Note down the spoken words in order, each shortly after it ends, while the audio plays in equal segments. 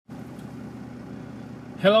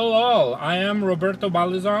Hello all, I am Roberto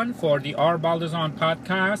Baldizon for the R. Baldizon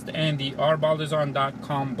podcast and the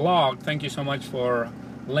rbaldizon.com blog. Thank you so much for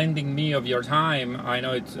lending me of your time. I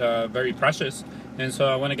know it's very precious, and so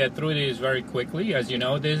I want to get through this very quickly. As you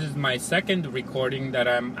know, this is my second recording that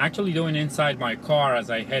I'm actually doing inside my car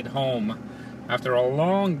as I head home after a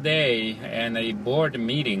long day and a board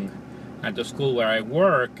meeting at the school where I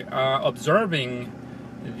work, observing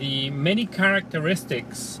the many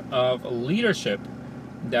characteristics of leadership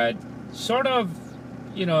that sort of,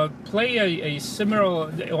 play a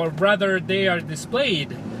similar, or rather they are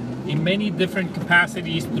displayed in many different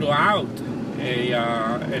capacities throughout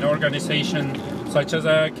an organization such as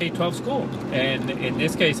a K-12 school. And in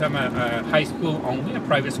this case, I'm a high school only, a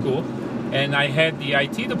private school, and I head the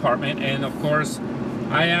IT department, and of course,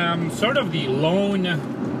 I am sort of the lone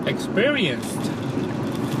experienced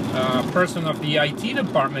person of the IT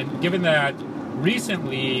department, given that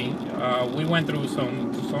recently we went through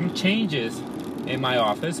some changes in my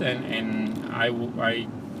office, and I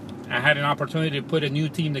had an opportunity to put a new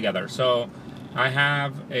team together. So I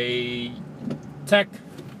have a tech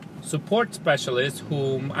support specialist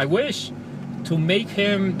whom I wish to make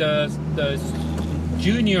him the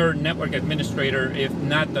junior network administrator, if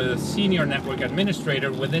not the senior network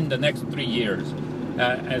administrator, within the next 3 years.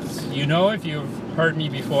 As you know, if you've heard me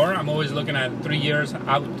before, I'm always looking at 3 years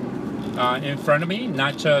out in front of me,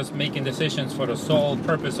 not just making decisions for the sole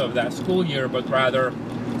purpose of that school year, but rather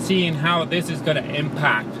seeing how this is going to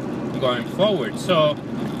impact going forward. So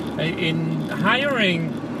in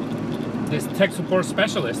hiring this tech support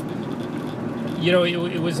specialist,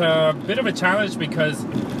 it was a bit of a challenge because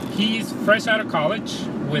he's fresh out of college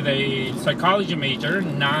with a psychology major,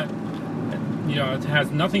 it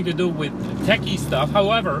has nothing to do with techie stuff.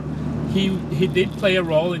 However, he did play a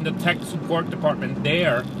role in the tech support department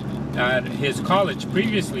there at his college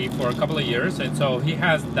previously for a couple of years, and so he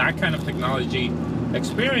has that kind of technology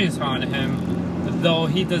experience on him, though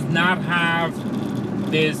he does not have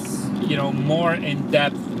this more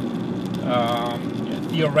in-depth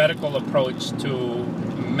theoretical approach to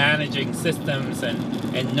managing systems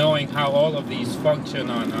and knowing how all of these function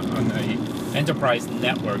on a enterprise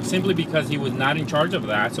network, simply because he was not in charge of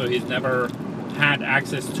that, so he's never had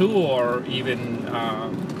access to or even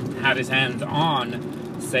had his hands on,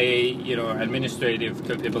 say, administrative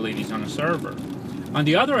capabilities on a server. On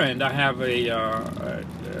the other end, I have a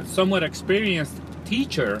somewhat experienced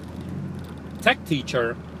tech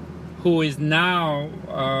teacher, who is now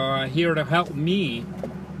here to help me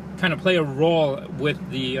kind of play a role with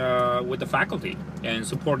the faculty and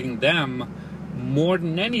supporting them more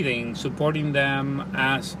than anything, supporting them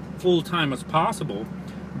as full-time as possible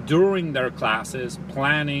during their classes,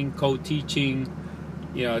 planning, co-teaching,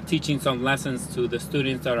 teaching some lessons to the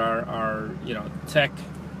students that are tech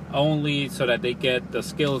only, so that they get the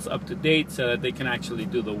skills up to date, so that they can actually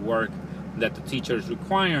do the work that the teacher is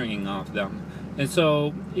requiring of them. And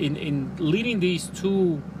so in leading these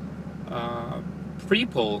two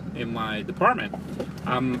people in my department,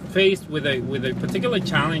 I'm faced with a particular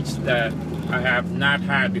challenge that I have not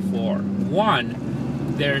had before. One,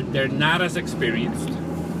 they're not as experienced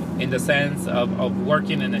in the sense of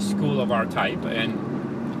working in a school of our type, and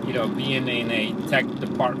being in a tech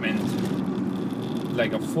department,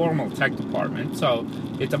 like a formal tech department. So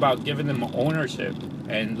it's about giving them ownership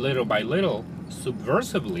and little by little,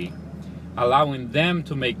 subversively, allowing them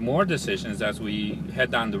to make more decisions as we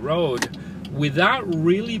head down the road, without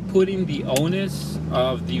really putting the onus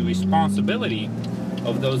of the responsibility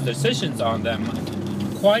of those decisions on them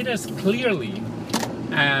quite as clearly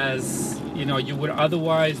as you would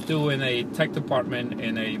otherwise do in a tech department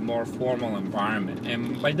in a more formal environment.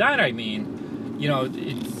 And by that I mean,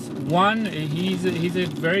 it's one, he's a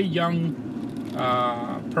very young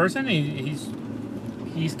person.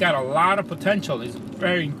 He's got a lot of potential. He's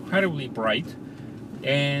very incredibly bright,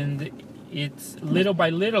 and it's little by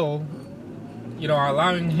little,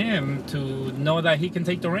 allowing him to know that he can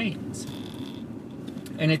take the reins.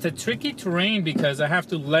 And it's a tricky terrain because I have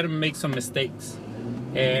to let him make some mistakes.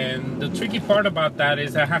 And the tricky part about that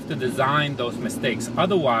is I have to design those mistakes.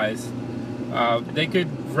 Otherwise, they could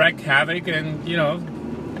wreak havoc and,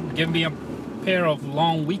 give me a pair of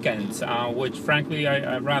long weekends, which frankly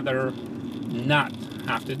I'd rather not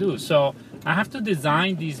have to do. So I have to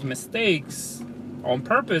design these mistakes on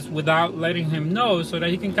purpose without letting him know, so that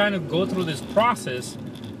he can kind of go through this process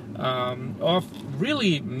of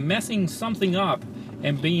really messing something up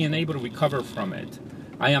and being able to recover from it.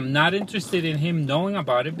 I am not interested in him knowing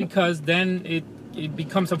about it, because then it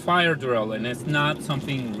becomes a fire drill and it's not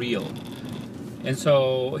something real. And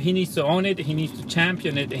so he needs to own it, he needs to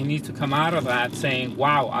champion it, he needs to come out of that saying,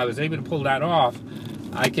 wow, I was able to pull that off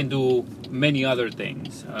I can do many other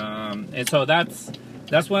things. And so that's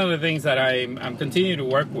one of the things that I'm continuing to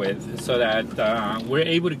work with, so that we're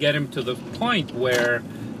able to get him to the point where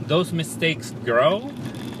those mistakes grow,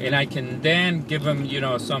 and I can then give him,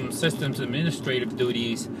 some systems administrative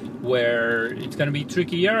duties where it's going to be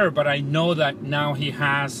trickier, but I know that now he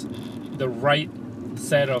has the right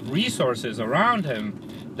set of resources around him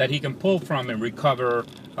that he can pull from and recover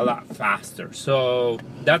a lot faster. So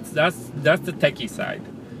that's the techie side.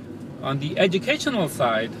 On the educational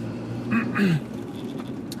side,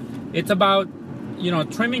 it's about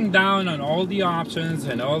trimming down on all the options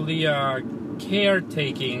and all the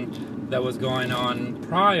caretaking that was going on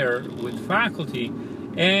prior with faculty,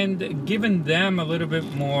 and giving them a little bit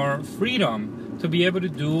more freedom to be able to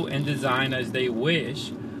do and design as they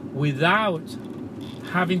wish without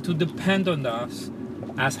having to depend on us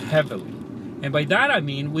as heavily. And by that I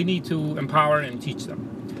mean we need to empower and teach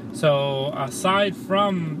them. So aside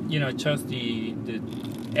from just the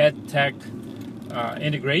ed tech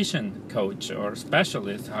integration coach or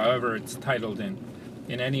specialist, however it's titled in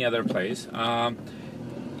any other place,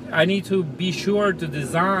 I need to be sure to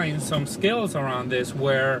design some skills around this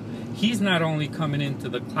where he's not only coming into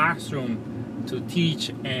the classroom to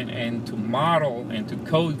teach and to model and to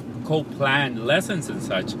co-plan lessons and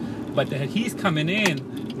such, but that he's coming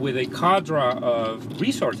in with a cadre of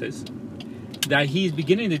resources that he's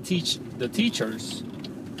beginning to teach the teachers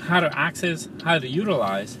how to access, how to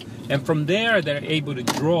utilize, and from there they're able to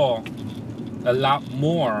draw a lot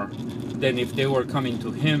more than if they were coming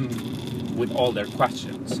to him with all their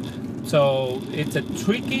questions. So it's a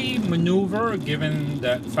tricky maneuver, given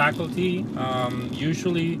that faculty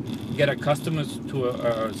usually get accustomed to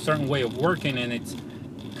a certain way of working, and it's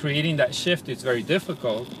creating that shift is very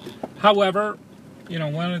difficult. However,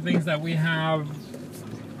 one of the things that we have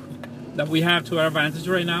to our advantage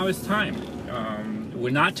right now is time. We're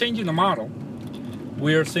not changing the model.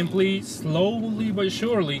 We're simply slowly but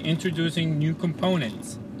surely introducing new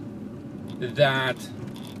components that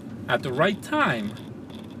at the right time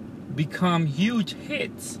become huge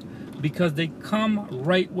hits, because they come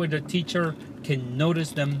right where the teacher can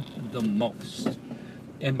notice them the most.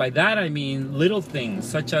 And by that I mean little things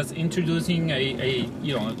such as introducing a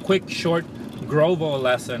quick short Grovo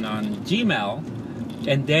lesson on Gmail,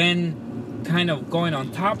 and then kind of going on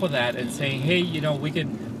top of that and saying, hey, we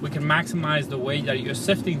can maximize the way that you're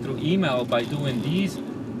sifting through email by doing these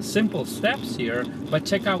simple steps here, but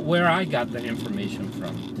check out where I got the information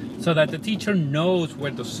from, so that the teacher knows where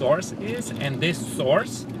the source is, and this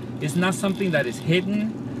source is not something that is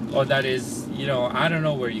hidden or that is, I don't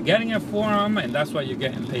know where you're getting it from, and that's why you're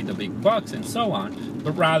getting paid the big bucks and so on,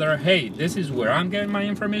 but rather, hey, this is where I'm getting my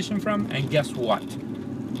information from, and guess what?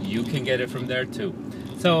 You can get it from there too.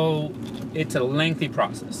 So it's a lengthy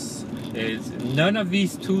process. None of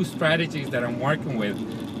these two strategies that I'm working with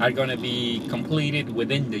are going to be completed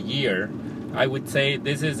within the year. I would say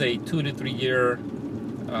this is a 2 to 3 year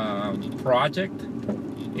project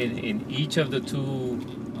in each of the two,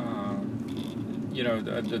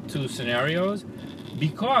 the two scenarios,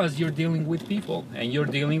 because you're dealing with people and you're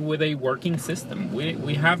dealing with a working system.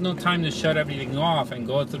 We have no time to shut everything off and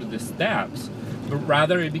go through the steps, but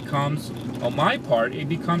rather it becomes, on my part, it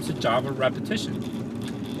becomes a job of repetition.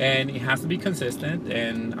 And it has to be consistent,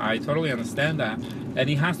 and I totally understand that. And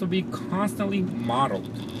it has to be constantly modeled.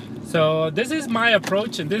 So this is my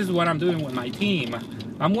approach, and this is what I'm doing with my team.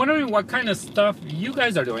 I'm wondering what kind of stuff you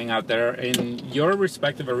guys are doing out there in your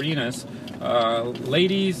respective arenas.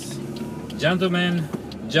 Ladies, gentlemen,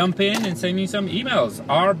 jump in and send me some emails.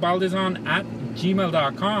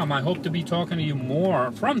 rbaldizon@gmail.com. I hope to be talking to you more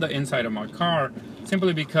from the inside of my car,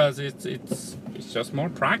 simply because it's just more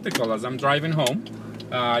practical as I'm driving home.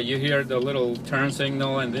 You hear the little turn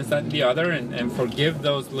signal and this, that, and the other, and forgive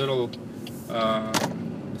those little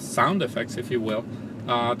sound effects, if you will.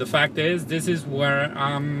 The fact is, this is where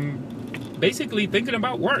I'm basically thinking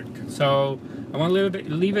about work. So I want to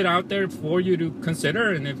leave it out there for you to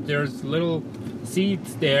consider, and if there's little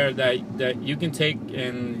seeds there that you can take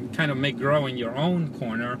and kind of make grow in your own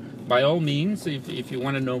corner, by all means, if you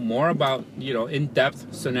want to know more about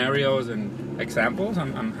in-depth scenarios and examples,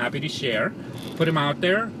 I'm happy to share. Put them out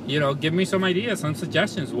there. Give me some ideas, some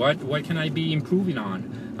suggestions. What can I be improving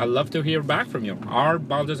on? I'd love to hear back from you.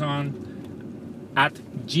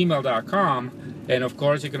 rbaldizon@gmail.com, and of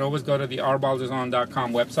course you can always go to the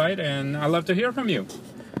rbaldizon.com website, and I'd love to hear from you.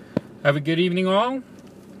 Have a good evening all.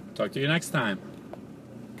 Talk to you next time.